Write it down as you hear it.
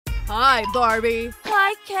Hi, Barbie.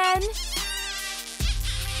 Hi, Ken.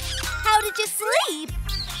 How did you sleep?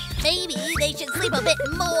 Maybe they should sleep a bit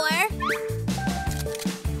more.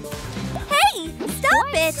 Hey, stop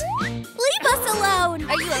it! Leave us alone!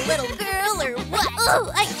 Are you a little girl or what? Oh,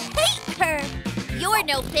 I hate her! You're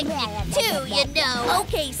no picnic too, you know.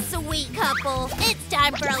 Okay, sweet couple. It's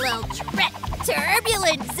time for a little trip.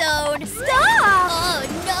 Turbulent zone. Stop! Oh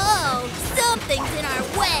no! Something's in our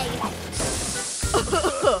way.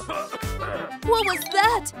 What was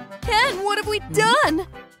that? Ken, what have we done?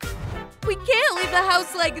 We can't leave the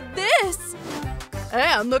house like this.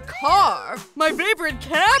 And the car. My favorite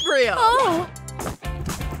cabrio. Oh.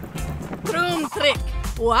 Troom Trick.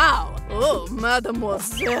 Wow. Oh,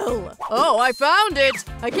 mademoiselle. Oh, I found it.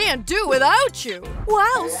 I can't do without you.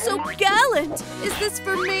 Wow, so gallant. Is this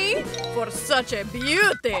for me? For such a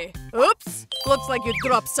beauty. Oops. Looks like you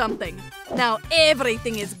dropped something. Now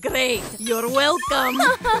everything is great. You're welcome.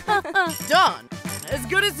 Done. As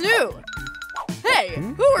good as new. Hey,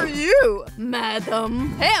 who are you,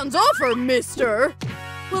 madam? Hands off her, mister.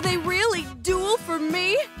 Will they really duel for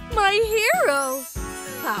me? My hero.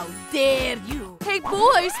 How dare you? Hey,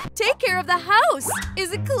 boys, take care of the house.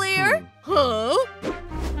 Is it clear? Huh?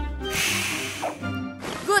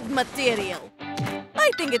 Good material.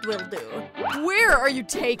 I think it will do. Where are you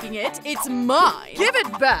taking it? It's mine. Give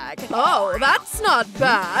it back. Oh, that's not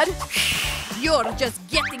bad. You're just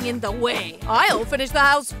getting in the way. I'll finish the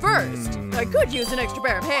house first. I could use an extra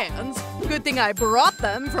pair of hands. Good thing I brought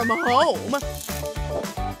them from home.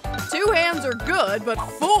 2 hands are good, but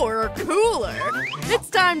 4 are cooler. It's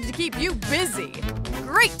time to keep you busy.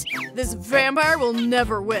 Great! This vampire will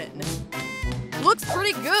never win. Looks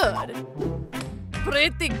pretty good.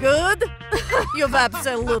 Pretty good? You've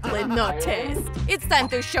absolutely no taste. It's time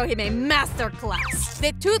to show him a masterclass.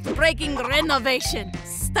 The tooth-breaking renovation.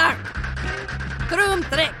 Start. Troom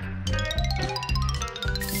Trick.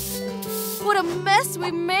 What a mess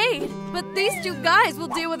we made. But these 2 guys will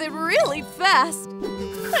deal with it really fast.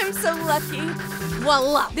 I'm so lucky.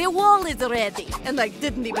 Voila, the wall is ready. And I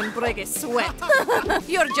didn't even break a sweat.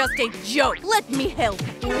 You're just a joke. Let me help.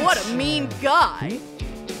 What a mean guy.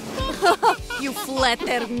 You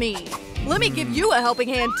flatter me. Let me give you a helping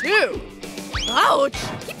hand too. Ouch!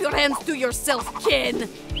 Keep your hands to yourself, Ken.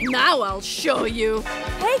 Now I'll show you.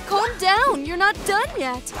 Hey, calm down. You're not done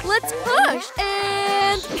yet. Let's push.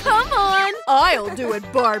 And come on. I'll do it,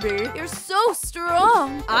 Barbie. You're so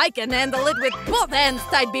strong. I can handle it with both hands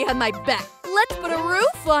tied behind my back. Let's put a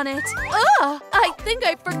roof on it. I think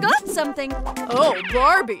I forgot something. Oh,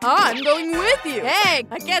 Barbie, I'm going with you. Hey,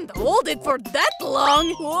 I can't hold it for that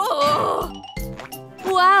long. Whoa.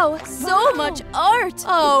 Wow, so much art!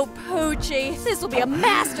 Oh, Poochie, this will be a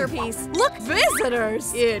masterpiece! Look,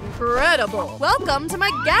 visitors! Incredible! Welcome to my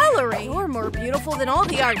gallery! You're more beautiful than all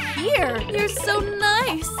the art here! You're so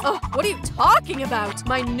nice! Oh, what are you talking about?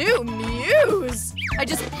 My new muse! I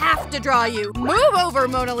just have to draw you! Move over,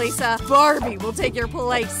 Mona Lisa! Barbie will take your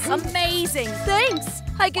place! Amazing! Thanks!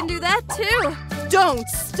 I can do that too! Don't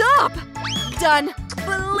stop! Done!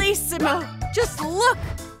 Bellissimo! Just look!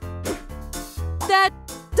 That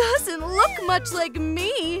doesn't look much like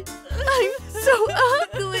me. I'm so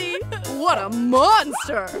ugly. What a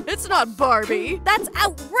monster. It's not Barbie. That's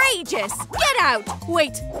outrageous. Get out.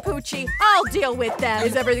 Wait, Poochie, I'll deal with them.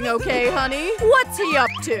 Is everything okay, honey? What's he up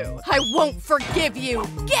to? I won't forgive you.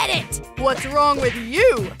 Get it. What's wrong with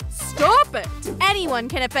you? Stop it. Anyone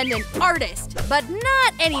can offend an artist, but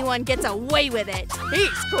not anyone gets away with it.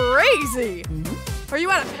 He's crazy. Are you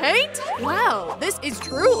out of paint? Wow, this is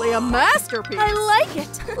truly a masterpiece. I like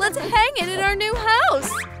it. Let's hang it in our new house.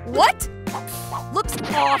 What? Looks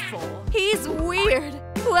awful. He's weird.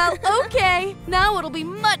 Well, okay. Now it'll be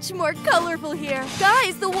much more colorful here.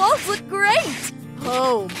 Guys, the walls look great.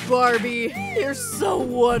 Oh, Barbie, you're so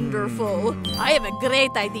wonderful. I have a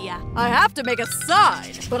great idea. I have to make a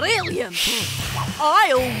sign. Brilliant.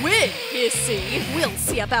 I'll win, Kissy. We'll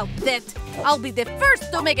see about that. I'll be the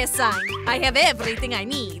first to make a sign. I have everything I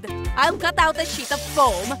need. I'll cut out a sheet of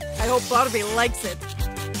foam. I hope Barbie likes it.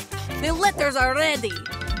 The letters are ready.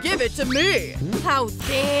 Give it to me. How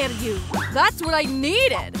dare you? That's what I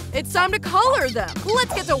needed. It's time to color them.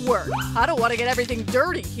 Let's get to work. I don't want to get everything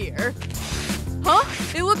dirty here. Huh?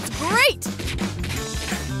 It looks great!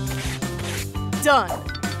 Done.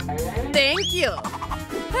 Thank you.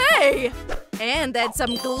 Hey! And add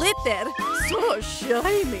some glitter. So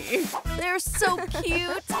shiny. They're so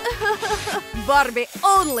cute. Barbie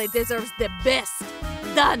only deserves the best.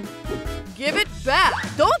 Done. Give it back.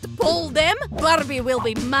 Don't pull them. Barbie will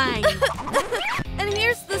be mine. And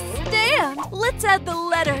here's the stamp. And let's add the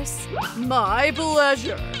letters. My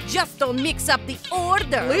pleasure. Just don't mix up the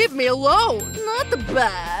order. Leave me alone. Not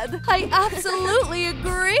bad. I absolutely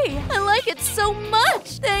agree. I like it so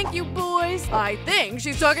much. Thank you, boys. I think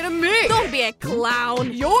she's talking to me. Don't be a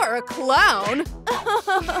clown. You're a clown.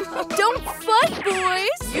 Don't fight,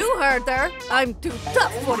 boys. You heard her. I'm too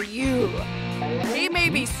tough for you. He may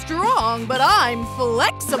be strong, but I'm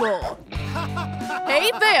flexible.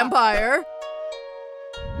 Hey, vampire.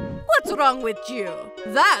 What's wrong with you?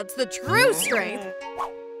 That's the true strength.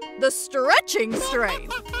 The stretching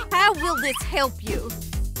strength. How will this help you?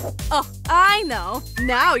 Oh, I know.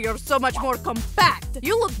 Now you're so much more compact.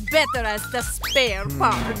 You look better as the spare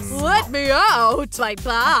parts. Let me out.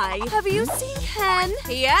 Bye-bye. Have you seen Ken?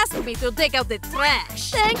 He asked me to take out the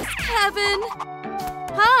trash. Thanks, Kevin.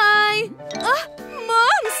 Hi.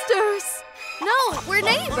 Monsters. No, we're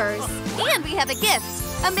neighbors. And we have a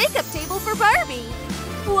gift. A makeup table for Barbie.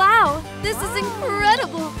 Wow, this is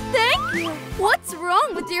incredible. Thank you. What's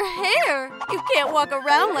wrong with your hair? You can't walk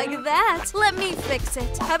around like that. Let me fix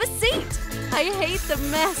it. Have a seat. I hate the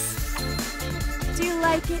mess. Do you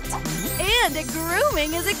like it? And a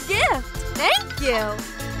grooming is a gift. Thank you.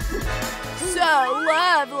 So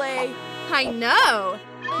lovely. I know.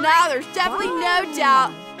 Now there's definitely no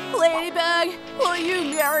doubt. Ladybug, will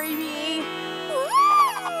you marry me?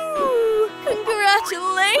 Ooh,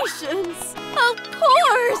 congratulations. Of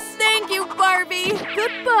course! Thank you, Barbie!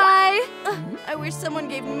 Goodbye! I wish someone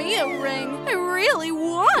gave me a ring. I really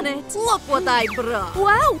want it. Look what I brought.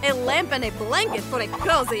 Wow! A lamp and a blanket for a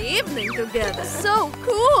cozy evening together. So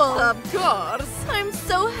cool! Of course! I'm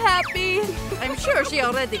so happy. I'm sure she's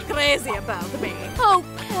already crazy about me. Oh,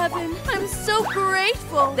 Kevin, I'm so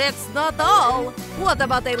grateful. That's not all. What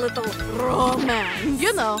about a little romance?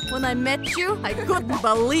 You know, when I met you, I couldn't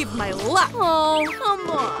believe my luck. Oh, come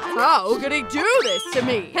on. How could he do this to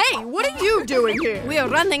me? Hey, what are you doing here? We are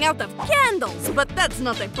running out of candles, but that's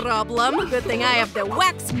not a problem. Good thing I have the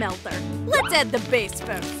wax melter. Let's add the base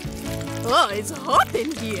first. Oh, it's hot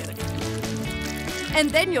in here. And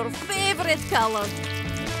then your favorite color.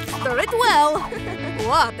 Stir it well.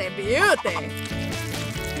 What a beauty.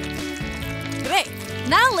 Great.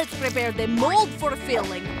 Now let's prepare the mold for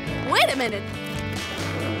filling. Wait a minute.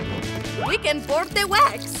 We can pour the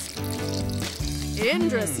wax.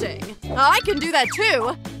 Interesting. I can do that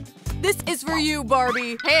too. This is for you,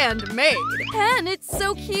 Barbie. Handmade. And it's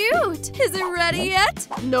so cute. Is it ready yet?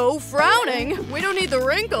 No frowning. We don't need the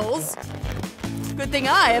wrinkles. Good thing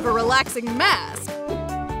I have a relaxing mask.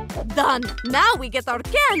 Done. Now we get our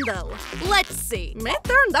candle. Let's see. It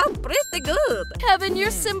turned out pretty good. Kevin,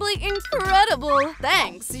 you're simply incredible.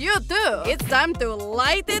 Thanks, you too. It's time to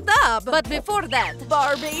light it up. But before that,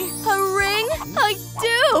 Barbie. A ring? I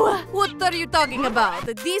do. What are you talking about?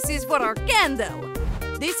 This is for our candle.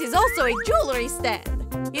 This is also a jewelry stand.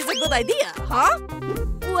 It's a good idea, huh?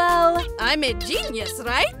 Well, I'm a genius,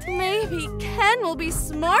 right? Maybe Ken will be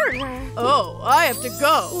smarter. Oh, I have to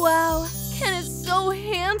go. Wow, Ken is so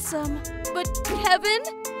handsome. But Kevin?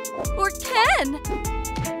 Or Ken?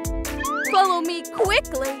 Follow me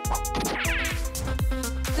quickly.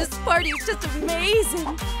 This party is just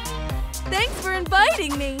amazing. Thanks for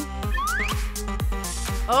inviting me.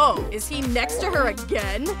 Oh, is he next to her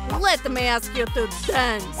again? Let me ask you to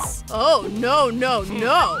dance. Oh, no, no,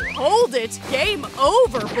 no. Hold it. Game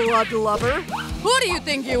over, blood lover. Who do you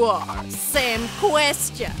think you are? Same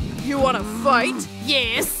question. You want to fight?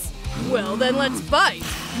 Yes. Well, then let's fight.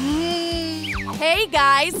 Hey,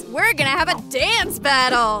 guys. We're gonna have a dance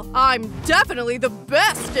battle. I'm definitely the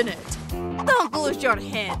best in it. Don't lose your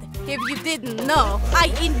head. If you didn't know, I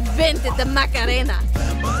invented the Macarena.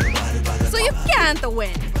 So you can't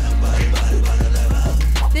win.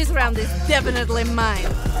 This round is definitely mine.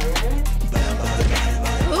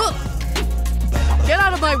 Ugh. Get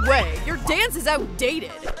out of my way. Your dance is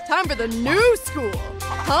outdated. Time for the new school.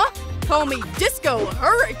 Huh? Call me Disco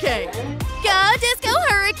Hurricane. Go Disco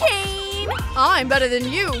Hurricane! I'm better than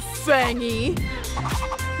you, Fangy.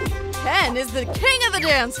 Ken is the king of the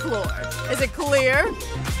dance floor. Is it clear?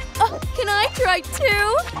 Can I try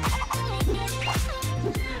too?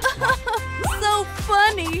 So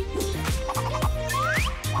funny.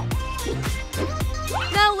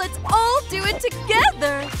 Now let's all do it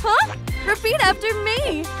together, huh? Repeat after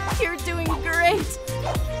me. You're doing great.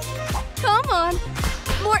 Come on.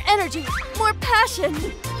 More energy, more passion.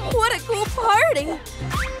 What a cool party.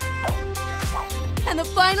 And the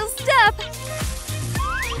final step.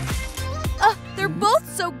 They're both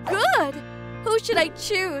so good. Who should I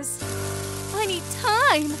choose? I need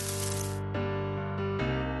time.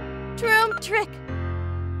 Troom Trick.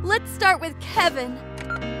 Let's start with Kevin.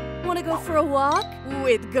 wanna go for a walk?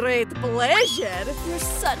 With great pleasure. You're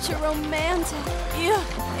such a romantic. Yeah,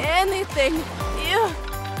 anything. Yeah.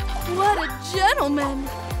 What a gentleman.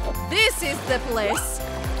 This is the place.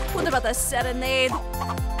 What about the serenade?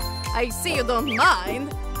 I see you don't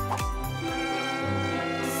mind.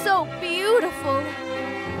 So beautiful.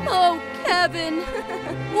 Oh, Kevin.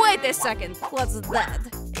 Wait a second. What's that?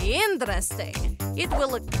 Interesting. It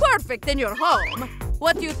will look perfect in your home.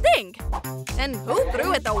 What do you think? And who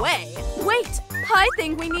threw it away? Wait, I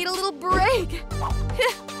think we need a little break.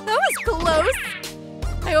 That was close.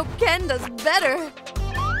 I hope Ken does better.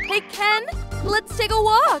 Hey, Ken, let's take a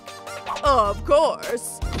walk. Of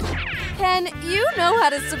course. Ken, you know how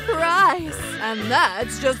to surprise. And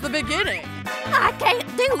that's just the beginning. I can't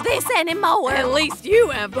do this anymore. At least you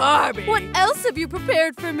have Barbie. What else have you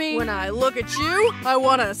prepared for me? When I look at you, I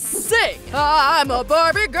want to sing. I'm a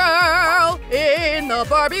Barbie girl in the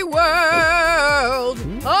Barbie world.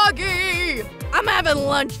 Huggy! I'm having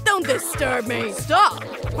lunch. Don't disturb me. Stop.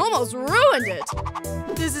 Almost ruined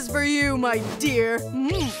it. This is for you, my dear.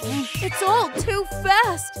 It's all too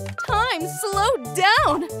fast. Time, slow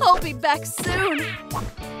down. I'll be back soon.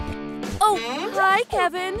 Oh, hi,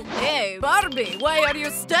 Kevin. Hey, Barbie, why are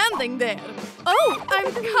you standing there? Oh,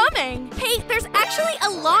 I'm coming. Hey, there's actually a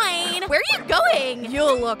line. Where are you going? You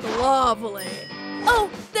look lovely. Oh,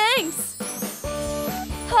 thanks.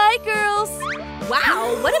 Hi, girls.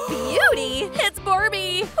 Wow, what a beauty. It's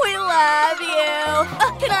Barbie. We love you.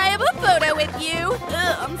 Can I have a photo with you?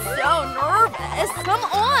 I'm so nervous. Come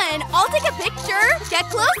on, I'll take a picture. Get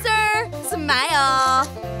closer. Smile.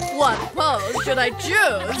 What pose should I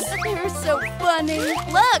choose? You're so funny.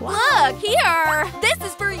 Look, here. This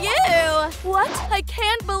is for you. What? I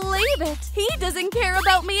can't believe it. He doesn't care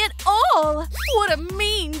about me at all. What a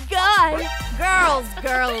mean guy. Girls,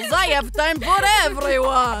 I have time for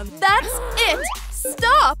everyone. That's it.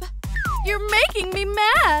 Stop. You're making me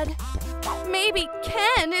mad. Maybe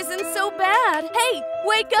Ken isn't so bad. Hey,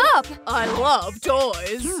 wake up. I love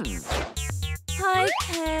toys. Hi,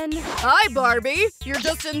 Ken. Hi, Barbie. You're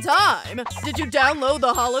just in time. Did you download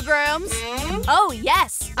the holograms? Oh,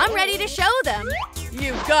 yes. I'm ready to show them.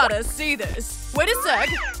 You gotta see this. Wait a sec.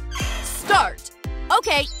 Start.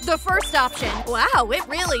 Okay, the first option. Wow, it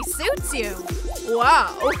really suits you.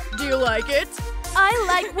 Wow. Do you like it? I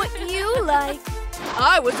like what you like.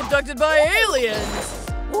 I was abducted by aliens.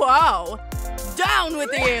 Wow. Down with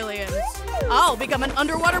the aliens. I'll become an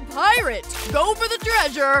underwater pirate. Go for the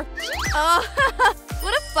treasure.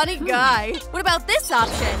 What a funny guy. What about this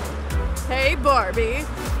option? Hey, Barbie.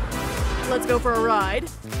 Let's go for a ride.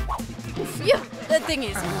 Phew, that thing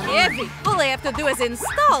is heavy. All I have to do is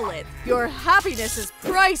install it. Your happiness is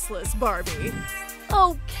priceless, Barbie.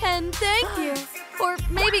 Oh, Ken, thank you. Or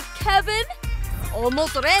maybe Kevin?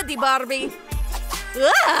 Almost ready, Barbie.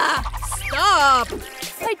 Ah! Stop!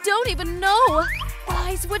 I don't even know.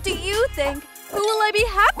 Guys, what do you think? Who will I be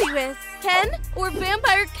happy with? Ken or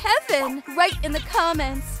Vampire Kevin? Write in the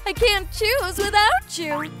comments. I can't choose without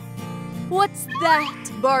you. What's that?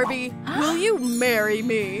 Barbie, will you marry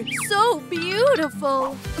me? So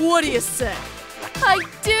beautiful. What do you say? I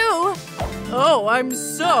do. Oh, I'm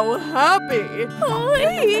so happy.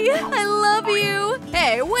 Oy, I love you.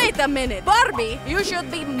 Hey, wait a minute. Barbie, you should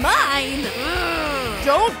be mine.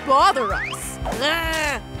 Don't bother us.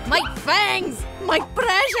 My fangs! My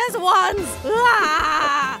precious ones!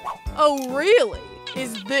 Oh, really?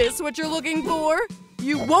 Is this what you're looking for?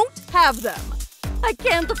 You won't have them. I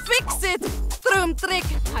can't fix it. Troom Trick,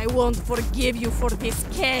 I won't forgive you for this,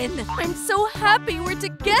 Ken. I'm so happy we're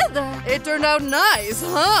together. It turned out nice,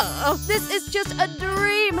 huh? This is just a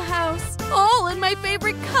dream house, all in my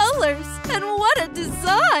favorite colors. And what a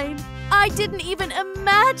design! I didn't even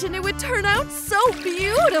imagine it would turn out so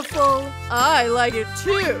beautiful. I like it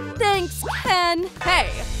too. Thanks, Ken. Hey,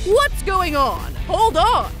 what's going on? Hold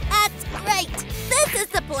on. That's great. This is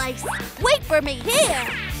the place. Wait for me here.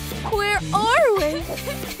 Where are we?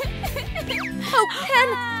 Oh, Ken,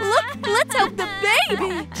 look, let's help the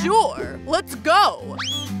baby. Sure, let's go.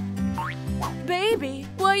 Baby,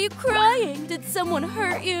 why are you crying? Did someone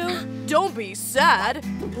hurt you? Don't be sad.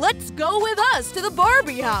 Let's go with us to the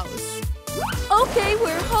Barbie house. Okay,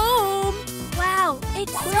 we're home. Wow,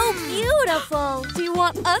 it's so beautiful. Do you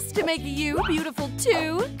want us to make you beautiful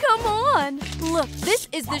too? Come on. Look, this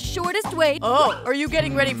is the shortest way. Oh, are you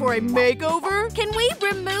getting ready for a makeover? Can we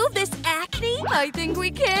remove this acne? I think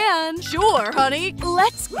we can. Sure, honey.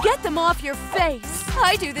 Let's get them off your face.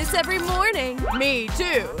 I do this every morning. Me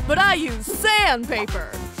too, but I use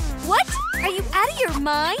sandpaper. What? Are you out of your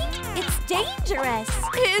mind? It's dangerous.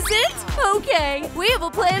 Is it? Okay, we have a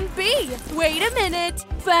plan B. Wait a minute.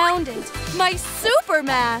 Found it. My super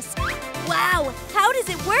mask. Wow, how does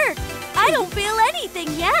it work? I don't feel anything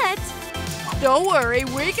yet. Don't worry,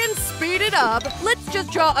 we can speed it up. Let's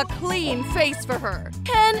just draw a clean face for her.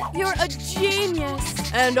 Ken, you're a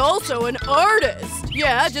genius. And also an artist.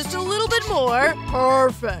 Yeah, just a little bit more.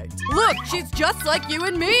 Perfect. Look, she's just like you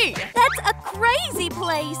and me. That's a crazy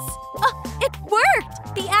place. Oh, it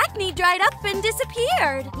worked. The acne dried up and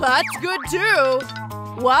disappeared. That's good too.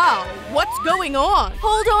 Wow, what's going on?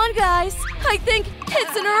 Hold on, guys. I think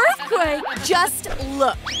it's an earthquake. Just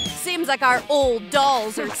look. Seems like our old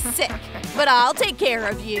dolls are sick, but I'll take care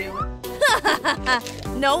of you.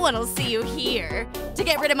 No one will see you here. To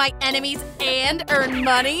get rid of my enemies and earn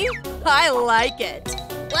money? I like it.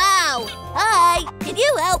 Wow. Hi, can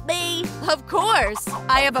you help me? Of course.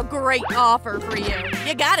 I have a great offer for you.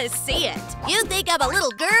 You gotta see it. You think I'm a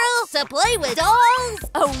little girl to play with dolls?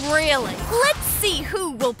 Oh, really? Let's see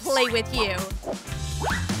who will play with you.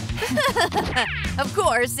 Of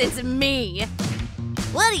course, it's me.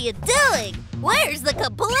 What are you doing? Where's the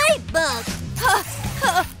complaint book?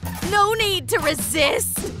 No need to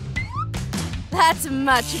resist. That's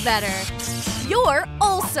much better. You're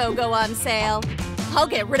also go on sale. I'll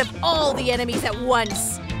get rid of all the enemies at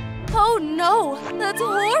once. Oh no, that's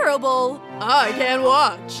horrible. I can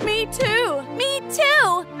watch. Me too. Me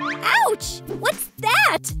too. Ouch! What's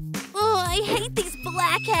that? Oh, I hate these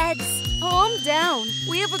blackheads. Calm down.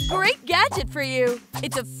 We have a great gadget for you.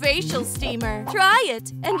 It's a facial steamer. Try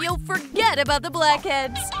it, and you'll forget about the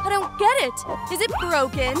blackheads. I don't get it. Is it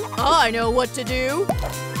broken? I know what to do.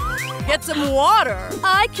 Get some water.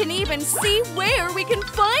 I can even see where we can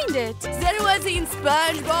find it. Has anyone seen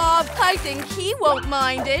SpongeBob? I think he won't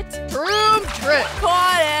mind it. Troom Trick.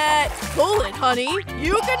 Caught it. Pull it, honey.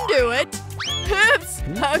 You can do it. Oops.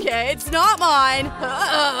 Okay, it's not mine.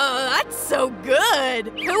 That's so good.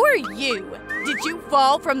 Who are you? Did you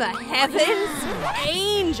fall from the heavens?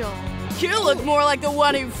 Angel. You look more like the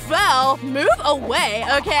one who fell. Move away,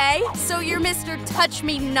 okay? So you're Mr. Touch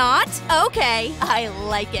Me Not? Okay, I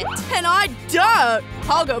like it. And I don't.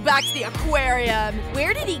 I'll go back to the aquarium.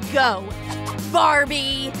 Where did he go?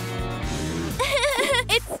 Barbie.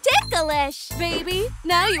 It's ticklish. Baby,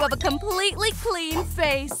 now you have a completely clean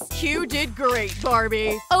face. You did great,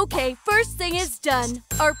 Barbie. Okay, first thing is done.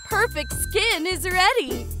 Our perfect skin is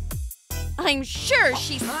ready. I'm sure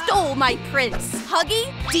she stole my prints.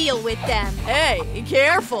 Huggy, deal with them. Hey,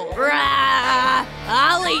 careful. Rah!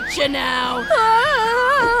 I'll eat you now.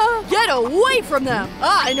 Ah! Get away from them.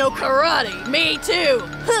 I know karate. Me too.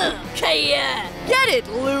 Huh. Kaya. Get it,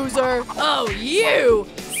 loser. Oh, you.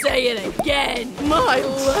 Say it again. My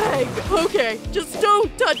leg. Okay, just don't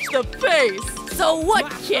touch the face. So what,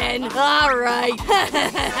 Ken? All right.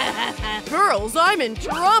 Girls, I'm in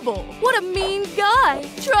trouble. What a mean guy.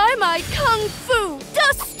 Try my kung fu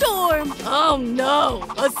dust storm. Oh no,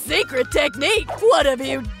 a secret technique. What have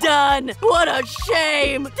you done? What a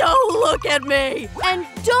shame. Don't look at me. And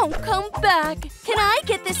don't come back. Can I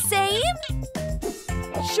get the same?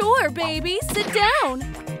 Sure, baby. Sit down.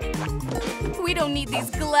 We don't need these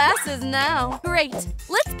glasses now. Great.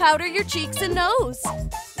 Let's powder your cheeks and nose.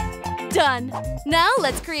 Done. Now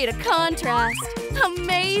let's create a contrast.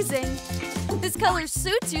 Amazing. This color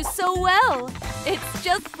suits you so well. It's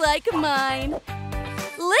just like mine.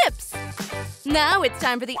 Lips. Now it's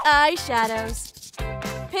time for the eyeshadows.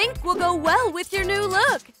 Pink will go well with your new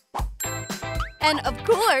look. And of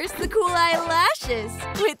course, the cool eyelashes.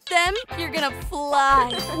 With them, you're gonna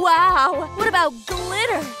fly. Wow. What about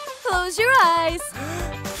glitter? Close your eyes.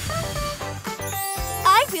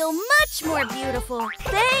 I feel much more beautiful.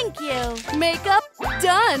 Thank you. Makeup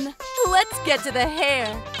done. Let's get to the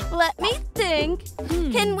hair. Let me think.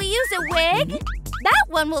 Can we use a wig? That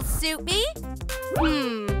one will suit me.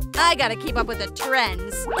 I gotta keep up with the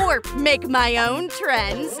trends. Or make my own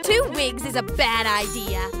trends. 2 wigs is a bad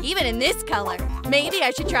idea, even in this color. Maybe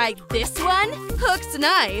I should try this one? Looks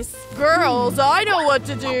nice. Girls, I know what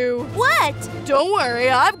to do. What? Don't worry,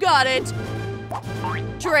 I've got it.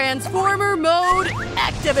 Transformer mode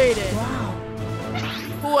activated.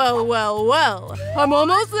 Wow. Well. I'm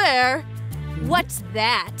almost there. What's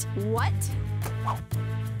that? What?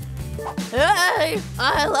 Hey,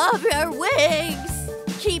 I love your wigs.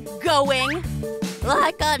 Keep going.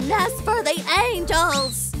 Like a nest for the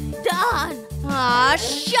angels. Done. Aw,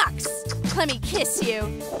 shucks. Let me kiss you.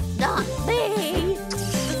 Not me.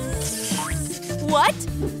 What?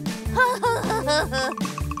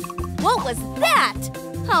 What was that?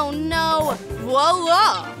 Oh no.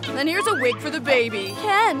 Voila! And here's a wig for the baby.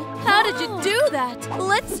 Ken, how did you do that?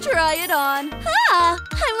 Let's try it on. Ah,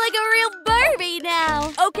 I'm like a real Barbie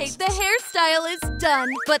now. Okay, the hairstyle is done,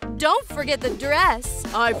 but don't forget the dress.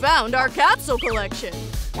 I found our capsule collection.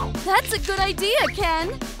 That's a good idea,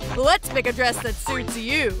 Ken. Let's pick a dress that suits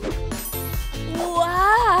you.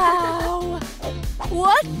 Wow!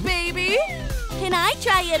 What, baby? Can I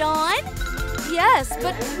try it on? Yes,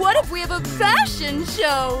 but what if we have a fashion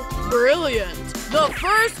show? Brilliant! The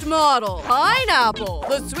first model, Pineapple,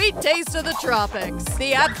 the sweet taste of the tropics.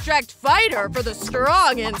 The abstract fighter for the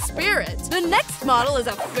strong in spirit. The next model is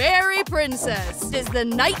a fairy princess. Is the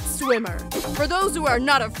night swimmer, for those who are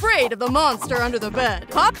not afraid of the monster under the bed.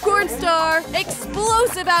 Popcorn star,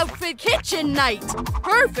 explosive outfit kitchen knight.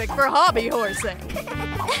 Perfect for hobby horsing.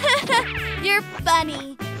 You're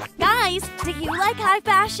funny. Guys, do you like high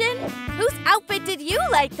fashion? Whose outfit did you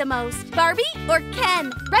like the most? Barbie or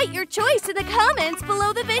Ken? Write your choice in the comments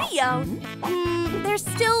below the video. There's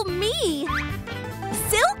still me.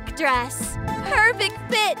 Silk dress. Perfect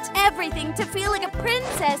fit. Everything to feel like a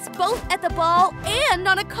princess, both at the ball and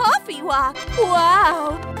on a coffee walk.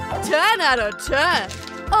 Wow! 10 out of 10.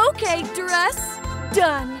 Okay, dress.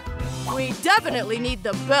 Done. We definitely need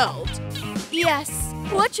the belt. Yes.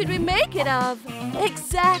 What should we make it of?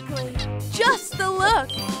 Exactly. Just the look.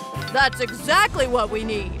 That's exactly what we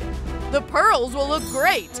need. The pearls will look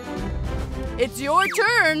great. It's your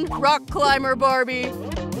turn, rock climber Barbie.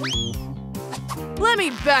 Let me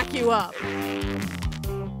back you up.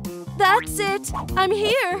 That's it. I'm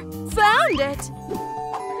here. Found it.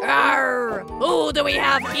 Arr! Who do we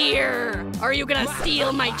have here? Are you gonna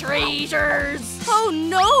steal my treasures? Oh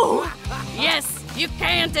no! Yes, you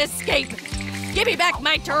can't escape. Give me back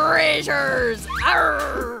my treasures!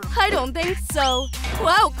 Arr! I don't think so.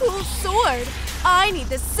 Wow, cool sword. I need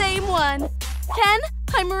the same one. Ken,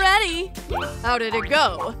 I'm ready. How did it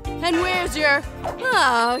go? And where's your…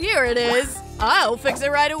 Oh, here it is. I'll fix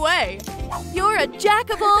it right away. You're a jack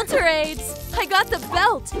of all trades. I got the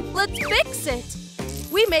belt. Let's fix it.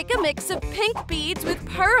 We make a mix of pink beads with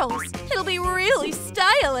pearls. It'll be really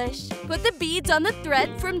stylish. Put the beads on the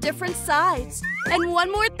thread from different sides. And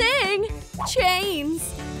one more thing, chains.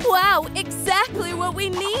 Wow, exactly what we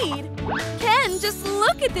need. Ken, just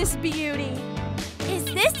look at this beauty. Is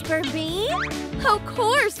this for me? Of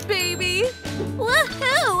course, baby.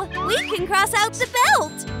 Woohoo! We can cross out the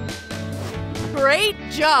belt. Great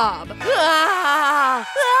job. Ah!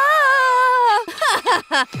 Ah!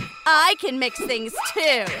 I can mix things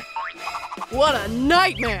too. What a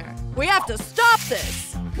nightmare. We have to stop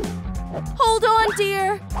this. Hold on,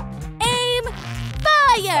 dear. Aim,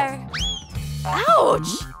 fire. Ouch!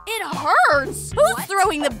 It hurts! Who's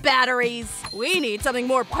throwing the batteries? We need something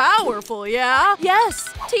more powerful, yeah? Yes!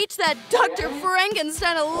 Teach that Dr.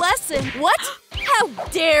 Frankenstein a lesson! What? How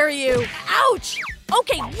dare you! Ouch!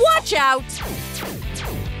 Okay, watch out!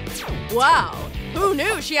 Wow, who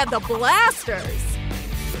knew she had the blasters?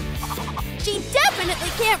 She definitely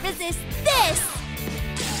can't resist this.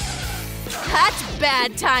 That's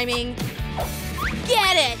bad timing.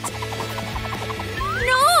 Get it!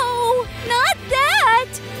 No! Not that!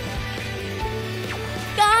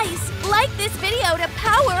 Guys, like this video to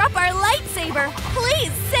power up our lightsaber.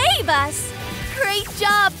 Please save us. Great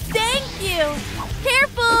job, thank you.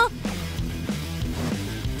 Careful.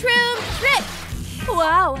 Troom Trick.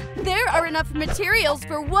 Wow, there are enough materials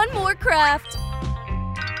for one more craft.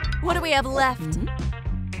 What do we have left?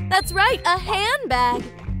 That's right, a handbag.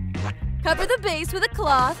 Cover the base with a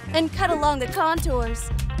cloth and cut along the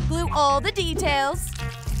contours. Glue all the details.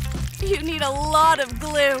 You need a lot of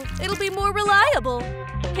glue. It'll be more reliable.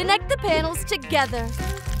 Connect the panels together.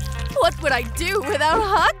 What would I do without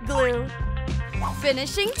hot glue?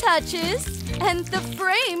 Finishing touches, and the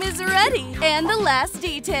frame is ready. And the last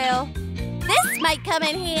detail. This might come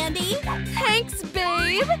in handy. Thanks,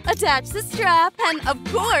 babe. Attach the strap and, of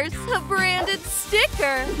course, a branded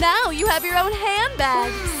sticker. Now you have your own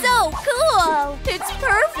handbag. So cool. It's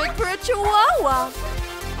perfect for a chihuahua.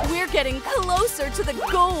 We're getting closer to the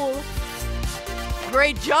goal.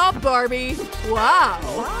 Great job, Barbie. Wow.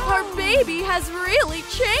 Our baby has really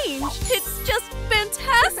changed. It's just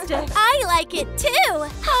fantastic. I like it too.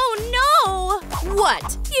 Oh, no.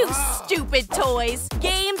 What? You stupid toys.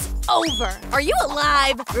 Game's over. Are you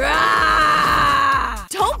alive? Ah!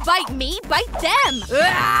 Don't bite me, bite them.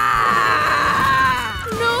 Ah!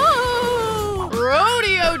 No.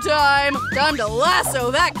 Rodeo time. Time to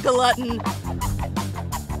lasso that glutton.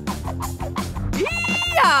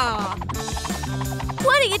 Yeah!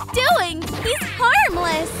 What are you doing? He's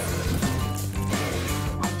harmless.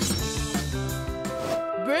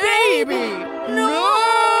 Baby! No!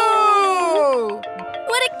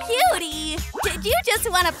 What a cutie. Did you just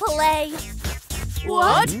want to play?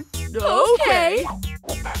 What? Okay.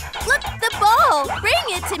 Look, the ball. Bring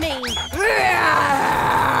it to me.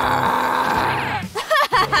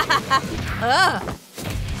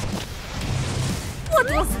 What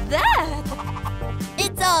was that?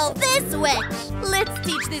 It's all this witch. Let's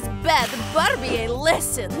teach this bad Barbie a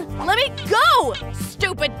lesson. Let me go,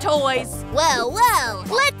 stupid toys. Well, well,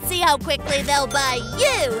 let's see how quickly they'll buy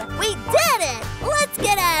you. We did it. Let's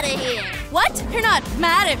get out of here. What? You're not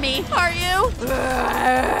mad at me, are you?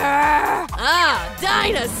 Ah,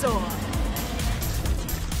 dinosaur.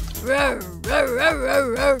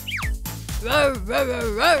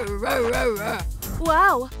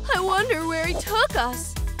 Wow, I wonder where he took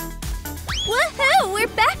us. Woohoo! We're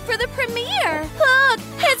back for the premiere. Look,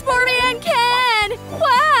 it's Barbie and Ken.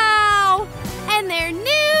 Wow. And their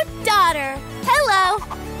new daughter. Hello.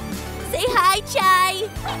 Say hi, Chai.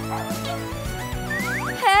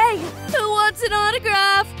 Hey, who wants an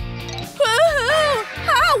autograph? Woohoo!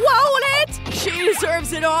 I want it! She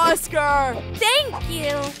deserves an Oscar! Thank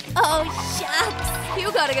you. Oh, shucks.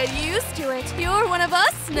 You gotta get used to it. You're one of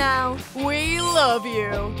us now. We love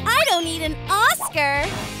you. I don't need an Oscar.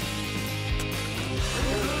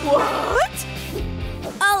 What?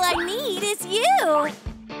 All I need is you.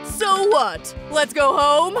 So what? Let's go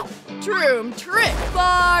home? Troom Trick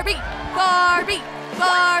Barbie! Barbie!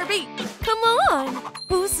 Barbie! Come on!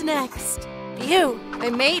 Who's next? You! I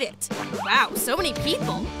made it! Wow, so many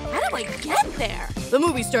people! How do I get there? The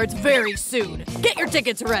movie starts very soon. Get your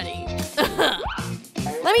tickets ready!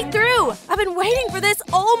 Let me through! I've been waiting for this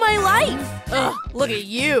all my life! Ugh, look at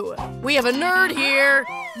you! We have a nerd here!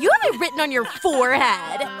 You have it written on your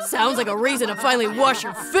forehead! Sounds like a reason to finally wash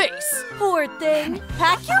your face! Poor thing.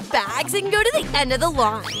 Pack your bags and go to the end of the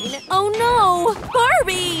line. Oh no!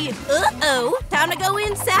 Barbie! Uh-oh! Time to go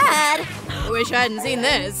inside! I wish I hadn't seen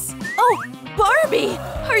this. Oh, Barbie!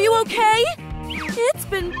 Are you okay? It's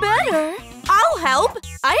been better. I'll help!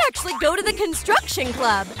 I actually go to the construction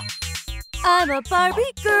club. I'm a Barbie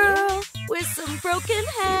girl with some broken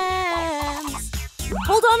hands.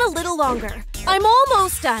 Hold on a little longer. I'm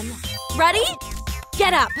almost done. Ready?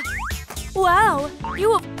 Get up. Wow,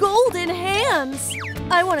 you have golden hands.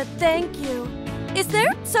 I want to thank you. Is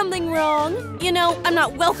there something wrong? You know, I'm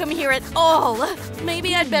not welcome here at all.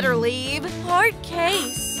 Maybe I'd better leave. Hard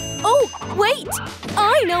case. Oh, wait!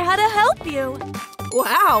 I know how to help you.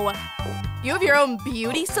 Wow. You have your own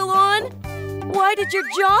beauty salon? Why did your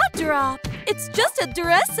jaw drop? It's just a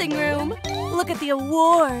dressing room. Look at the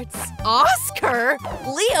awards. Oscar?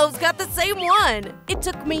 Leo's got the same one. It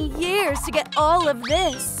took me years to get all of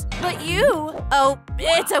this. But you… Oh,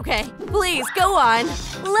 it's okay. Please, go on.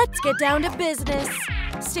 Let's get down to business.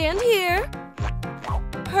 Stand here.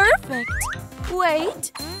 Perfect.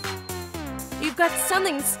 Wait. You've got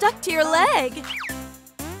something stuck to your leg.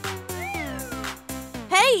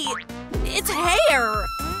 Hey, it's hair.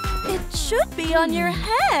 It should be on your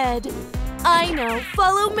head. I know,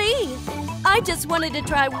 follow me. I just wanted to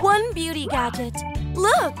try one beauty gadget.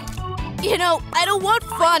 Look. You know, I don't want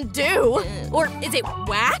fondue. Or is it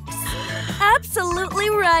wax? Absolutely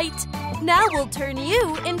right. Now we'll turn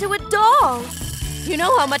you into a doll. You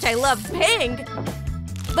know how much I love pink.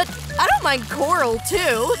 But I don't mind coral,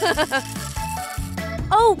 too.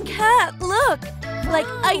 Oh, Cat, look. Like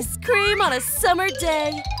ice cream on a summer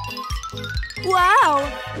day.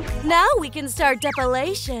 Wow. Now we can start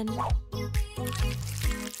depilation.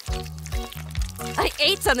 I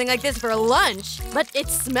ate something like this for lunch, but it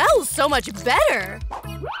smells so much better.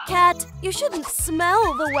 Cat, you shouldn't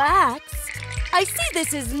smell the wax. I see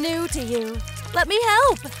this is new to you. Let me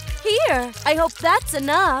help. Here, I hope that's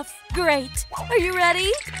enough. Great. Are you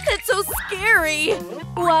ready? It's so scary.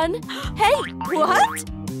 One. Hey, what?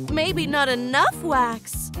 Maybe not enough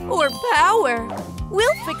wax. Or power.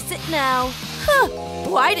 We'll fix it now. Huh.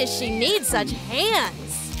 Why does she need such hands?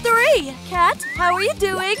 3. Cat, how are you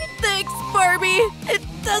doing? Thanks, Barbie. It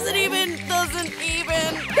doesn't even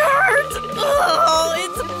hurt. Oh,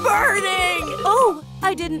 it's burning. Oh,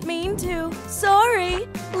 I didn't mean to. Sorry.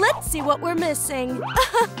 Let's see what we're missing.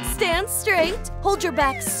 Stand straight. Hold your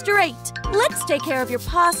back straight. Let's take care of your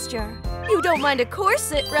posture. You don't mind a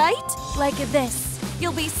corset, right? Like this.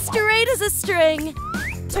 You'll be straight as a string.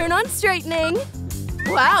 Turn on straightening.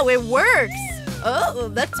 Wow, it works. Oh,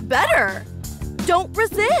 that's better. Don't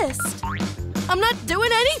resist. I'm not doing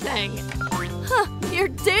anything. Huh, your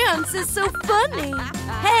dance is so funny.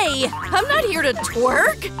 Hey, I'm not here to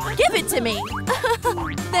twerk. Give it to me.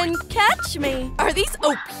 Then catch me. Are these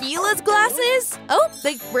Opila's glasses? Oh,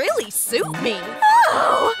 they really suit me.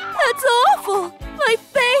 Oh, that's awful. My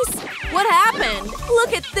face. What happened?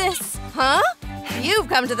 Look at this. Huh? You've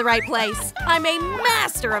come to the right place. I'm a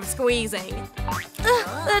master of squeezing.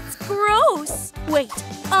 That's gross. Wait,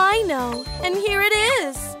 I know. And here it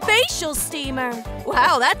is. Facial steamer.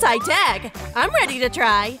 Wow, that's high-tech. I'm ready to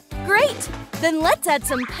try. Great. Then let's add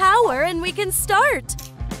some power and we can start.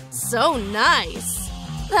 So nice.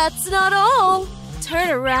 That's not all. Turn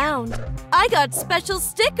around. I got special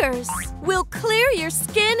stickers. We'll clear your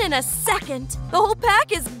skin in a second. The whole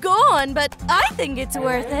pack is gone, but I think it's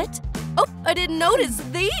worth it. Oh, I didn't notice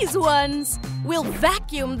these ones. We'll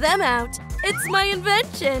vacuum them out. It's my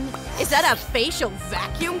invention. Is that a facial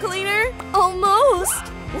vacuum cleaner? Almost.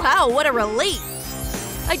 Wow, what a relief.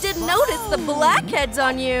 I didn't notice the blackheads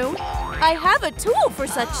on you. I have a tool for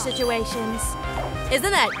such situations.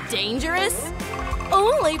 Isn't that dangerous?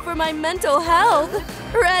 Only for my mental health.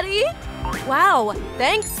 Ready? Wow,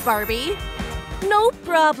 thanks, Barbie. No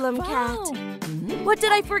problem, Cat. What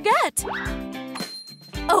did I forget?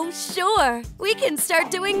 Oh, sure. We can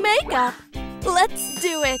start doing makeup. Let's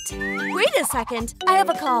do it. Wait a second. I have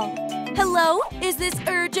a call. Hello? Is this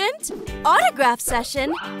urgent? Autograph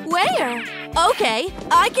session? Where? Okay,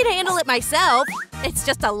 I can handle it myself. It's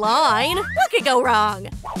just a line. What could go wrong?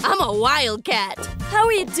 I'm a wildcat. How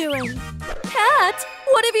are you doing? Cat,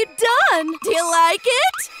 what have you done? Do you like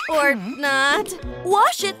it? Or not?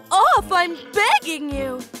 Wash it off, I'm begging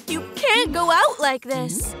you. You can't go out like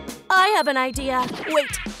this. I have an idea.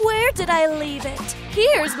 Wait, where did I leave it?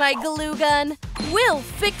 Here's my glue gun. We'll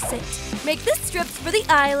fix it. Make the strips for the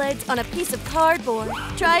eyelids on a piece of cardboard.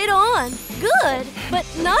 Try it on. Good, but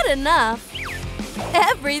not enough.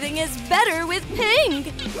 Everything is better with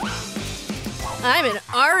pink. I'm an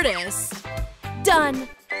artist. Done.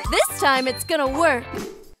 This time it's gonna work.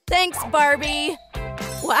 Thanks, Barbie.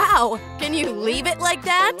 Wow, can you leave it like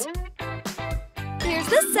that? Here's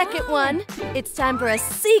the second one. It's time for a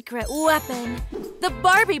secret weapon. The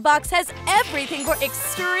Barbie box has everything for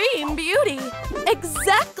extreme beauty.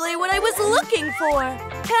 Exactly what I was looking for.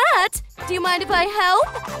 Cat, do you mind if I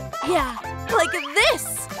help? Yeah, like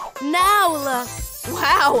this. Now look.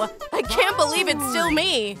 Wow, I can't believe it's still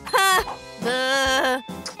me. Ha!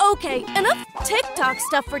 Okay, enough TikTok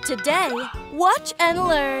stuff for today. Watch and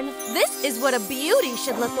learn. This is what a beauty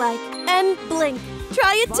should look like. And blink.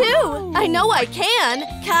 Try it too. I know I can.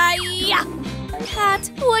 Kaya!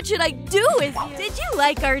 Cat, what should I do with you? Did you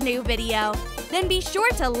like our new video? Then be sure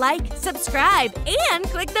to like, subscribe, and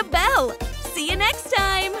click the bell. See you next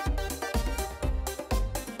time.